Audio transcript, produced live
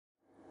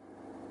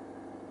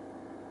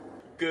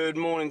Good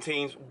morning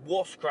teams,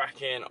 what's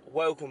cracking?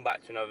 Welcome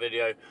back to another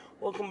video.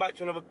 Welcome back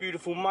to another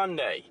beautiful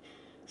Monday.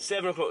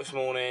 7 o'clock this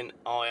morning.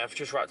 I have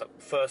just wrapped up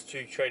the first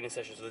 2 training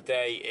sessions of the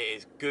day. It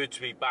is good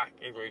to be back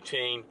in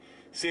routine,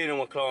 seeing all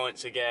my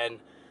clients again,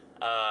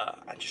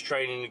 and just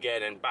training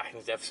again and back in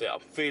the deficit. I'm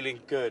feeling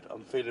good,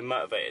 I'm feeling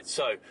motivated.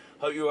 So,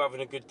 hope you're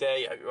having a good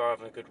day, hope you're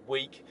having a good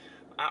week.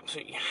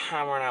 Absolutely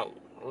hammering out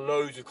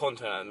loads of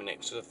content at the minute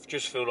because I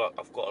just feel like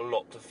I've got a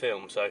lot to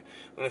film. So I'm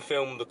going to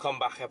film the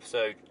comeback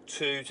episode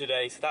 2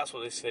 today, so that's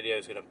what this video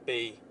is going to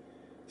be.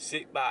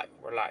 Sit back,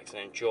 relax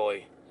and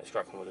enjoy. Let's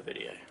crack on with the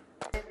video.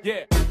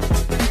 Yeah.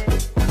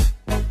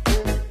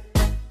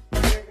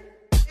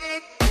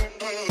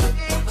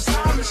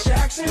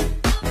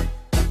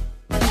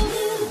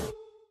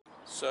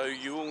 So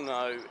you all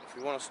know, if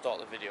we want to start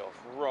the video off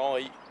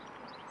right,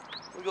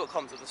 we've got to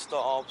come to the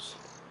start-ups.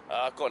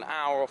 I've got an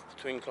hour off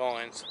between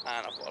clients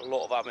and I've got a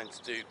lot of admin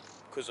to do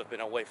because I've been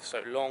away for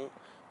so long.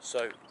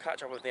 So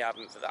catch up with the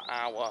admin for that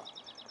hour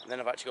and then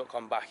I've actually got to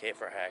come back here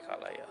for a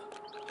haircut later.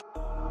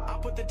 I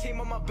put the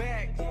team on my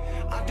back,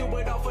 I do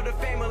it all for the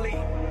family.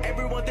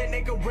 Everyone think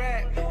they can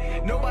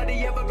rap,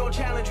 nobody ever gonna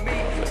challenge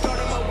me.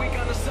 Starting my week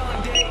on a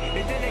Sunday,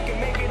 and then they can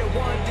make it a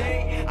one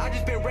day. I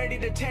just been ready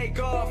to take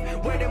off,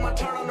 waiting my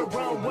turn on the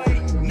runway.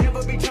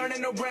 Never be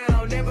turning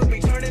around, never be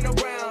turning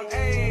around,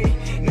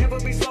 ayy. Never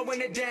be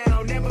slowing it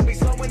down, never be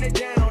slowing it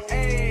down,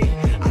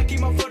 ayy. I keep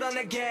my foot on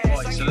the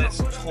gas. Right, so let's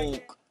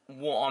talk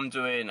what I'm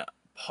doing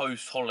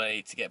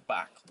post-holiday to get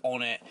back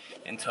on it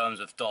in terms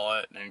of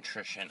diet,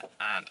 nutrition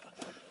and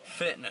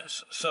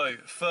fitness. So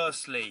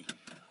firstly,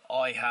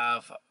 I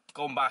have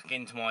gone back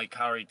into my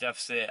calorie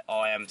deficit.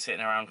 I am sitting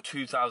around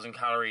 2,000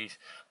 calories.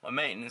 My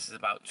maintenance is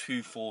about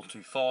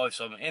 2,425,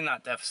 so I'm in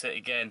that deficit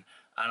again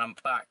and I'm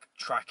back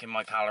tracking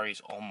my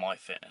calories on my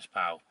Fitness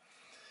Pal.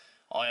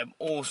 I am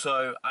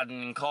also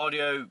adding in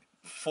cardio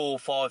 4 or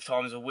 5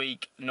 times a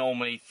week,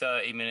 normally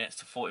 30 minutes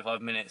to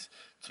 45 minutes.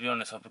 To be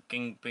honest, I've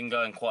been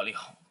going quite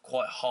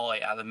high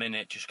at the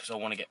minute just because I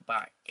want to get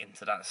back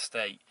into that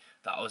state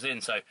that I was in.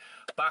 So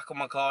back on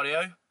my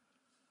cardio.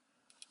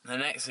 The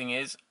next thing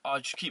is I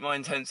just keep my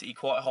intensity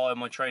quite high in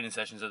my training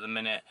sessions at the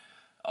minute.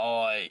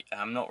 I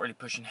am not really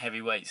pushing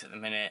heavy weights at the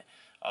minute.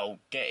 I'll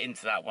get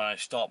into that when I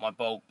start my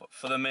bulk, but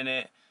for the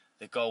minute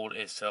the goal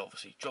is to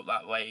obviously drop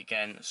that weight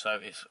again, so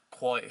it's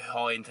quite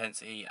high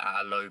intensity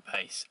at a low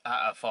pace,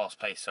 at a fast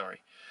pace,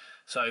 sorry.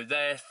 So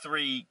they're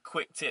 3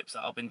 quick tips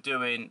that I've been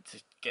doing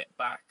to get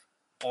back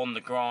on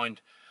the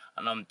grind,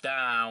 and I'm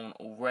down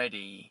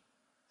already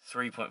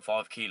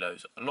 3.5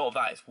 kilos. A lot of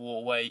that is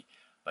water weight,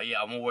 but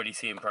yeah, I'm already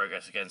seeing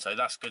progress again, so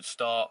that's a good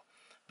start.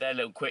 They're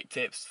little quick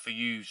tips for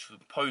you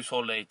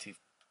post-holiday to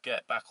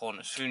get back on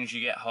as soon as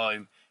you get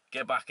home,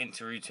 get back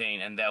into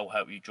routine, and they'll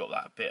help you drop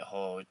that bit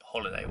of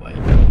holiday weight.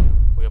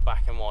 We are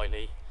back in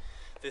Whiteley,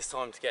 this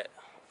time to get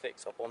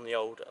fixed up on the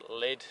old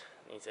lid.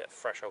 Needs a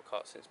fresh old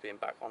cut since being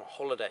back on a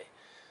holiday.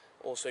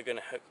 Also going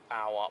to hook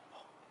Al up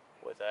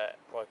with a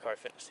Ryco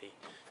Fitness tee,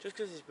 just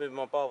because he's been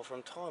my barber for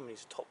a time and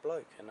he's a top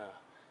bloke, and I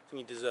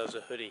think he deserves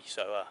a hoodie.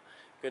 So I'm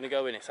going to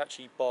go in. It's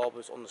actually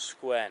Barbers on the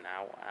Square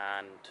now,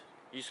 and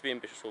used to be in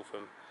Bishop's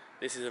Waltham.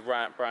 This is a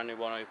brand new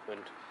one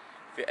opened.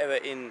 If you're ever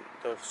in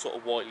the sort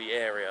of Whiteley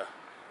area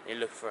and you're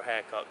looking for a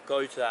haircut,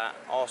 go to that,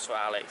 ask for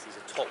Alex. He's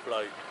a top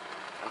bloke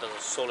and does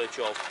a solid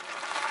job.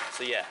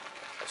 So yeah,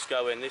 let's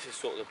go in. This is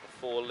sort of the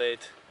before lid.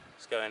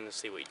 Let's go in and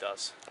see what he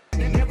does.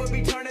 Never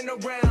be turning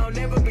around,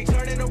 never be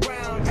turning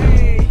around,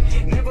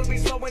 ayy. Never be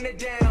slowing it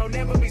down,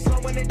 never be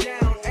slowing it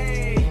down,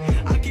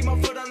 ayy. I keep my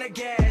foot on the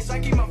gas, I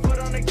keep my foot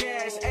on the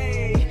gas,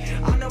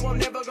 ayy. I know I'm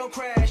never gonna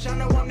crash, I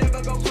know I'm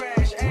never gonna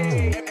crash,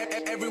 ayy.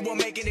 Everyone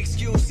making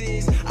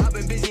excuses, I've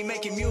been busy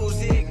making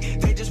music.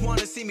 They just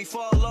wanna see me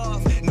fall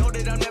off, know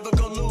that I'm never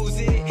gonna lose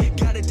it.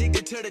 Got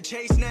addicted to the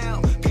chase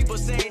now, people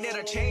saying that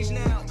I changed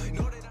now.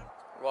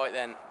 Right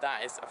then,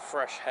 that is a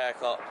fresh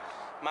haircut.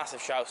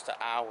 Massive shouts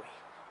to Al.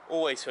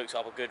 Always hooks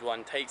up a good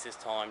one, takes his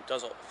time,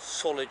 does a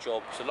solid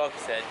job. So like I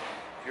said,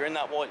 if you're in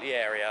that Whiteley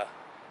area,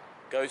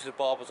 go to the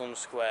Barbers on the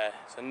Square.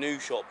 It's a new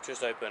shop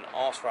just open.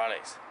 Ask for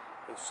Alex,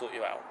 he'll sort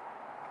you out.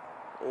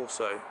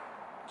 Also,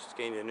 just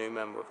gained a new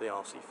member of the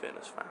RC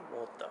Fitness fam.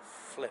 What the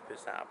flip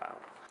is that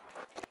about?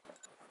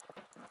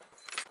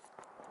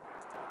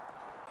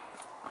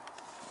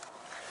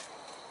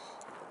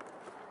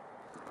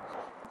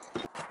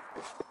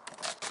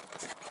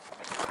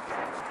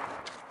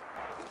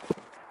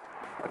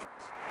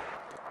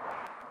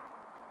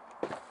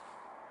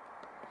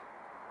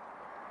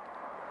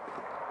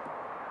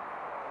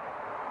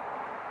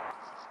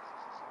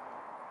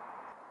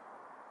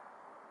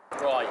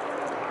 Right,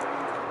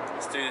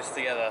 let's do this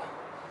together.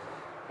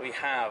 We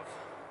have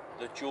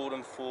the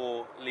Jordan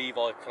 4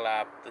 Levi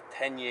collab, the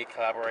 10-year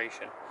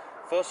collaboration.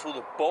 First of all,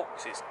 the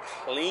box is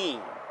clean.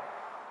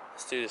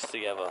 Let's do this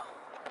together.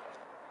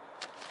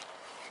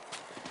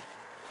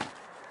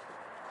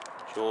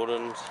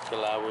 Jordan's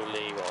collab with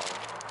Levi.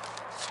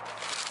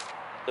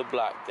 The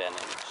black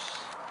denims.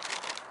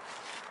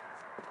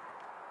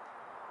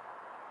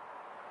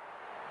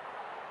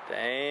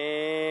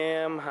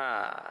 Damn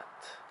hot.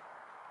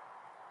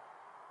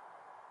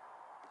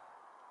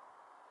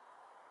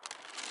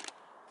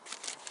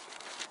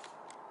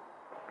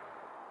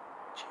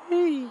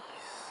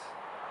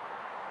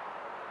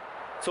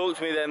 talk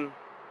to me then.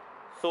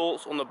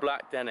 Thoughts on the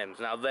black denims.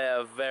 Now they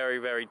are very,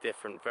 very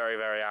different, very,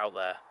 very out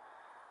there.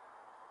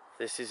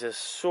 This is a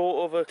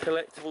sort of a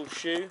collectible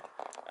shoe,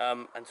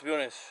 and to be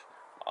honest,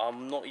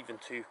 I'm not even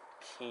too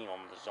keen on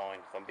the design,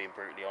 if I'm being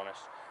brutally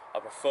honest. I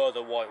prefer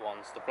the white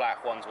ones. The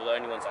black ones were the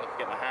only ones I could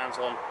get my hands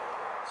on,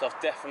 so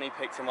I've definitely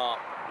picked them up.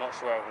 I'm not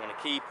sure if I'm going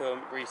to keep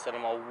them, resell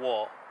them, or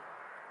what.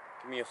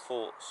 Give me your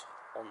thoughts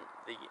on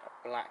the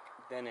black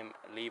denim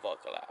Levi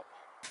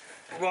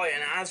collab. Right,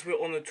 and as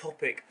we're on the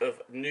topic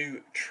of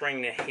new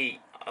trainer heat,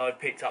 I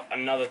picked up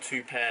another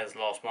 2 pairs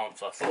last month,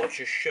 so I thought I'd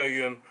just show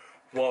you them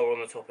while we're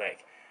on the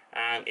topic.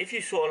 And if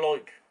you sort of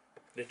like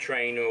the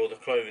trainer or the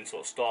clothing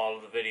sort of style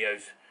of the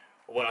videos,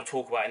 or when I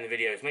talk about it in the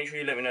videos, make sure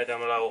you let me know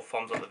down below or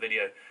thumbs up the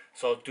video,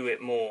 so I'll do it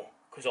more,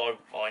 because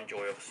I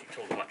enjoy obviously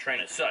talking about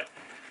trainers. So,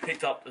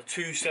 picked up the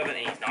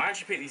 270s. Now I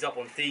actually picked these up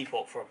on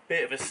Depop for a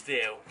bit of a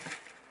steal.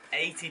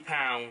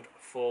 £80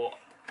 for,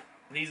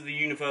 these are the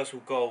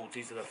Universal Golds.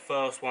 These are the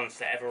first ones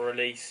to ever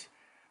release,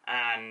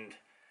 and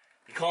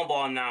you can't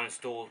buy them now in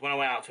stores. When I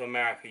went out to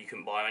America, you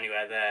couldn't buy them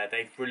anywhere there.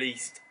 They've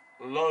released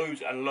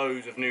loads and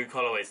loads of new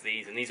colourways of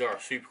these, and these are a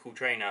super cool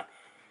trainer.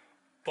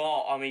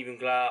 But I'm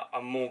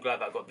more glad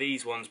that I got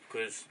these ones,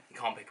 because you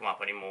can't pick them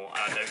up anymore,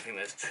 and I don't think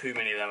there's too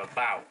many of them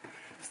about.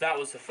 So that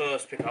was the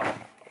first pickup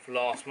of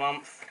last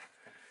month.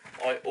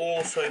 I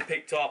also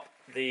picked up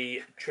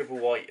the triple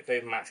white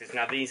Vapor Maxes.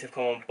 Now these have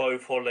come on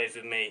both holidays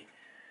with me,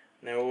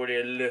 and they're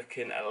already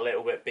looking a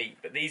little bit beat,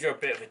 but these are a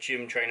bit of a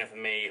gym trainer for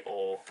me,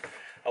 or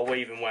I will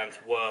even wear them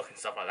to work and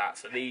stuff like that.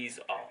 So these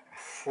are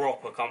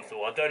proper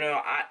comfortable. I don't know,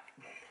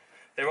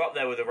 they're up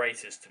there with the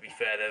racers, to be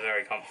fair. They're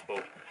very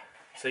comfortable.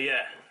 So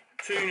yeah,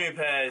 2 new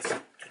pairs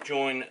to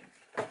join.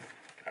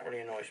 That really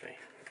annoys me.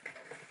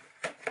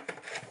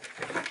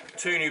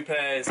 2 new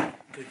pairs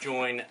to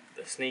join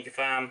the sneaker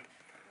fam.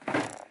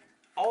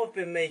 I've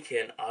been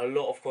making a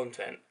lot of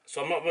content,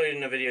 so I'm not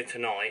uploading a video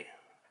tonight.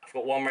 I've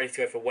got one ready to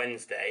go for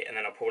Wednesday, and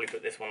then I'll probably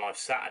put this one live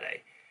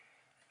Saturday.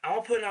 Am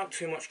I putting out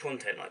too much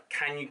content? Like,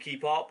 can you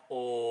keep up,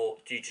 or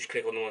do you just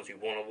click on the ones you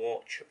want to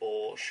watch,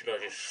 or should I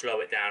just slow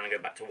it down and go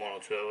back to 1 or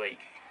 2 a week?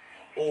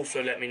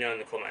 Also, let me know in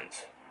the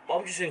comments. But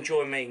I'm just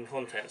enjoying making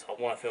content, so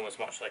I want to film as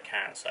much as I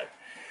can. So,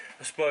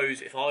 I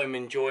suppose if I'm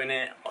enjoying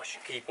it, I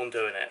should keep on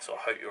doing it. So I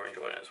hope you're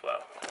enjoying it as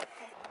well.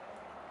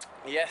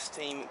 Yes,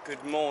 team.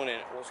 Good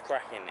morning. What's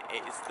cracking?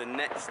 It is the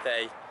next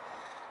day.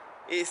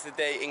 It's the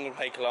day England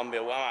play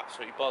Colombia. Well, I'm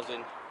absolutely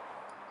buzzing.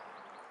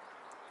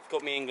 I've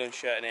got my England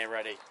shirt in here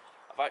ready.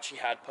 I've actually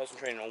had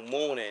personal training all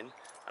morning,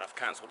 and I've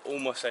cancelled all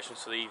my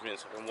sessions to the evening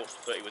so I can watch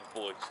the 30 with the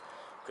boys,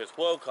 because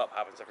World Cup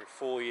happens every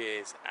 4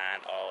 years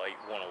and I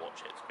want to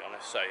watch it, to be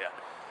honest. So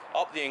yeah,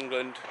 up the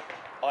England.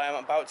 I am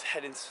about to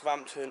head into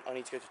Southampton. I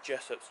need to go to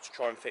Jessop's to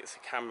try and fix the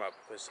camera,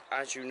 because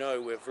as you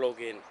know, we're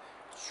vlogging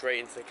straight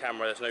into the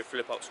camera. There's no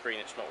flip up screen,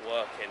 it's not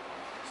working,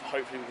 so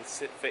hopefully we can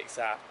fix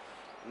that.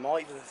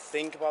 Might even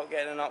think about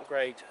getting an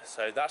upgrade.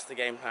 So that's the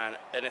game plan.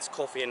 Then it's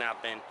coffee and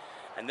admin,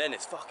 and then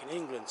it's fucking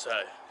England. So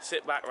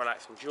sit back,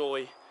 relax,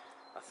 enjoy.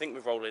 I think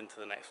we've rolled into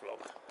the next vlog.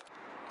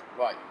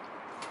 Right,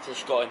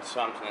 just got into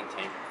Southampton and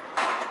team.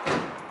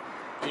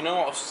 You know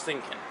what I was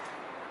thinking?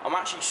 I'm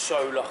actually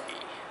so lucky,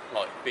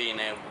 like, being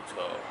able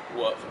to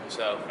work for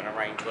myself and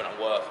arrange when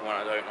I work and when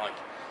I don't. Like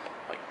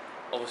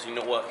obviously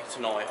not working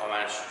tonight, I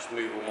managed to just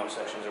move all my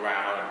sessions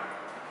around.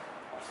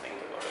 I think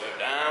I've got to go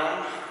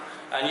down.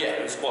 And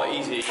yeah, it was quite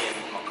easy,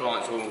 and my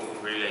clients were all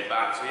really laid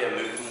back, so yeah,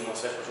 moving all my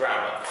sessions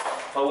around. But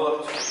if I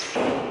worked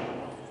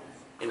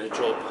in a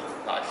job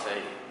that I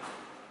say,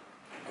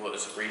 whether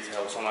it's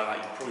retail or something like that,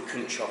 you probably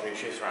couldn't shuffle your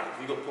shifts around.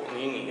 If you got put on the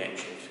England game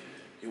shifts,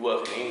 you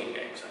work in the England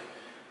game, so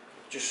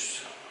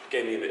just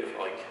gave me a bit of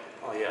like,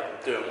 oh yeah,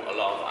 I'm doing what I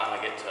love, and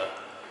I get to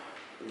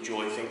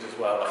enjoy things as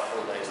well, like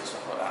holidays and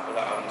stuff like that,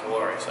 without having to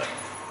worry. So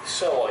it's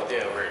so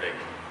ideal, really.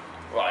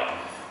 Right,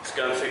 let's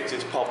go and fix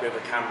this puppy of a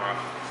camera.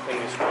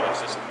 Fingers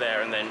crossed, it's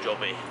there and then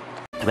jobby.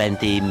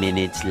 20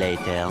 minutes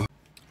later.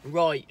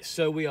 Right,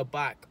 so we are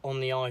back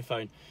on the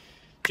iPhone.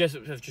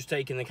 Jessup have just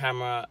taken the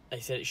camera. They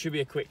said it should be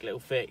a quick little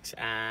fix,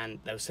 and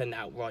they'll send it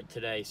out right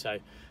today. So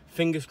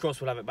fingers crossed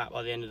we'll have it back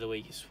by the end of the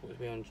week. It's supposed to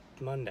be on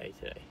Monday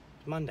today.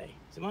 Monday.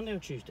 Is it Monday or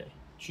Tuesday?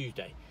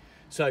 Tuesday.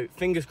 So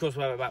fingers crossed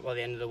we'll have it back by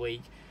the end of the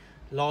week.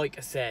 Like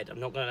I said, I'm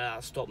not going to let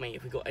that stop me.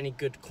 If we've got any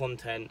good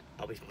content,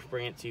 I'll be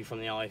bringing it to you from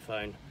the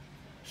iPhone.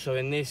 So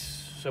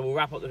we'll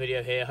wrap up the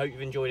video here. Hope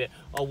you've enjoyed it.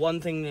 One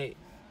thing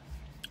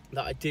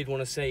that I did want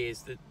to say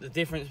is that the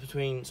difference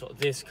between sort of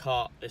this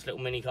cut, this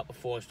little mini cut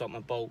before I start my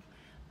bulk,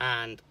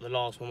 and the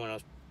last one when I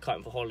was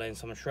cutting for holiday and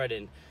summer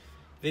shredding,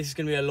 this is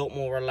going to be a lot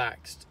more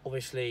relaxed.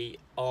 Obviously,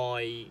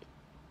 I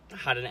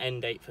had an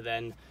end date for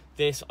then.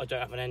 This, I don't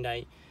have an end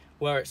date.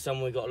 Where it's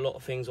summer, we've got a lot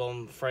of things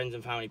on, friends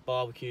and family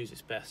barbecues,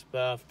 it's Beth's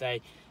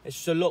birthday. There's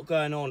just a lot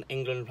going on.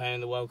 England playing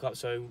in the World Cup,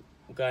 so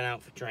we're going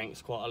out for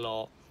drinks quite a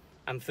lot,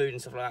 and food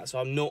and stuff like that. So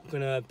I'm not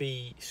going to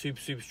be super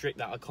strict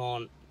that I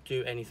can't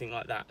do anything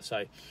like that.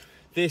 So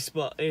this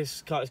cut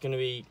is going to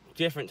be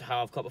different to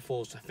how I've cut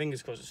before, so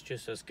fingers crossed it's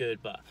just as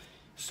good, but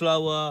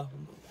slower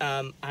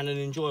and an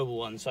enjoyable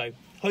one. So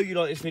hope you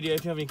like this video.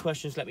 If you have any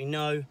questions, let me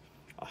know.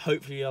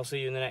 Hopefully I'll see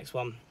you in the next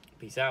one.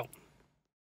 Peace out.